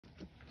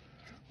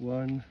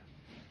1,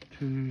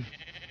 2,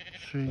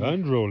 3.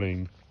 And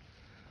rolling.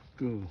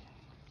 Go.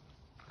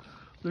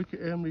 Look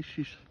at Emily,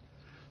 she's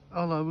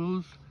all her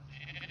wool's,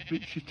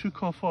 but she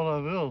took off all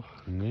her wool.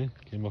 Yeah,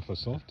 came off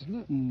herself,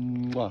 didn't it?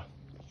 Mwah.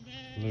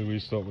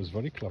 Louise thought was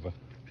very clever.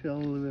 Tell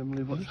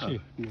Emily what's Isn't she?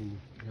 happening.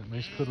 You got a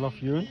nice cuddle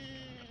off urine?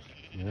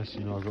 Yes,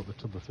 you know I've got the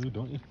tub of food,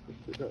 don't you?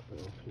 Put that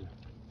bit off here.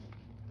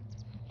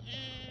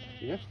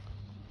 Yeah?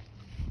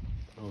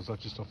 Or was that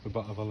just off the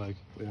back of her leg?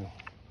 Yeah.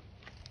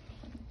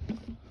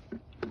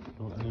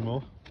 Not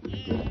anymore? There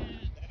you go.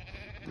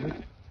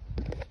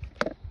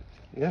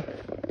 Yeah.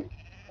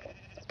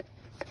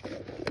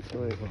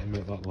 We've got to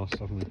make that last,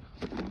 haven't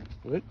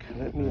we? Look,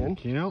 let me in.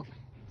 Thank you.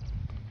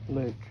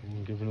 Look.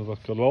 And give another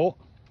cuddle.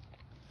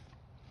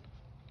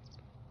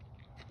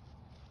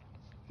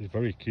 He's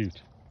very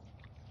cute.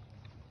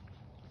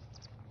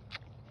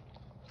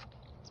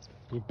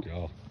 Good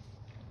girl.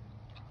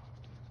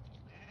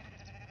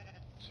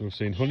 So we've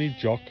seen Honey,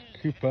 Jock,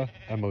 Cooper,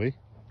 Emily.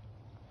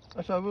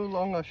 Is that wool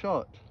long or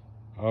short?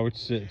 I would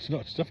say it's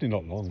definitely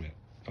not long, mate.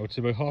 I would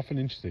say about half an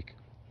inch thick.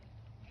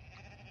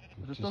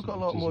 There's still got a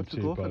lot more to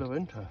go for the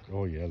winter.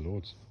 Oh yeah,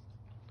 loads.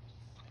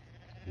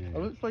 Yeah. It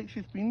looks like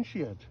she's been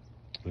sheared.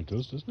 It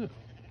does, doesn't it?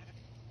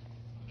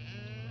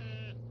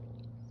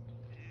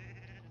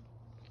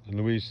 And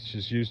Louise,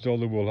 she's used all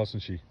the wool,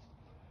 hasn't she?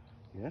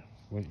 Yeah.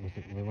 We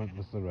went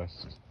with the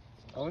rest.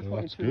 I was So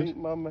wanting that's to good. make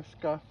Mum a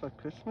scarf for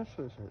Christmas,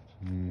 was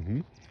it?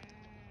 Mm-hmm.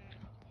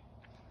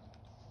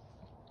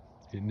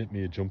 You knit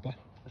me a jumper.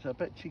 Is it a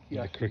bit cheeky?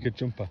 A cricket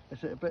jumper.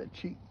 Is it a bit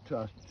cheek to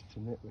ask to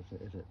knit with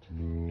it, is it?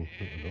 No, not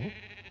at all.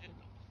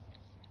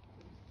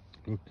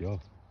 Good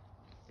girl.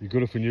 Be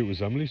good if we knew it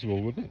was Emily's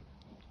wool, wouldn't it?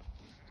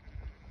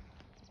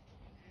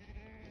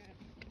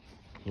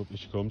 Look, here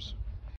she comes.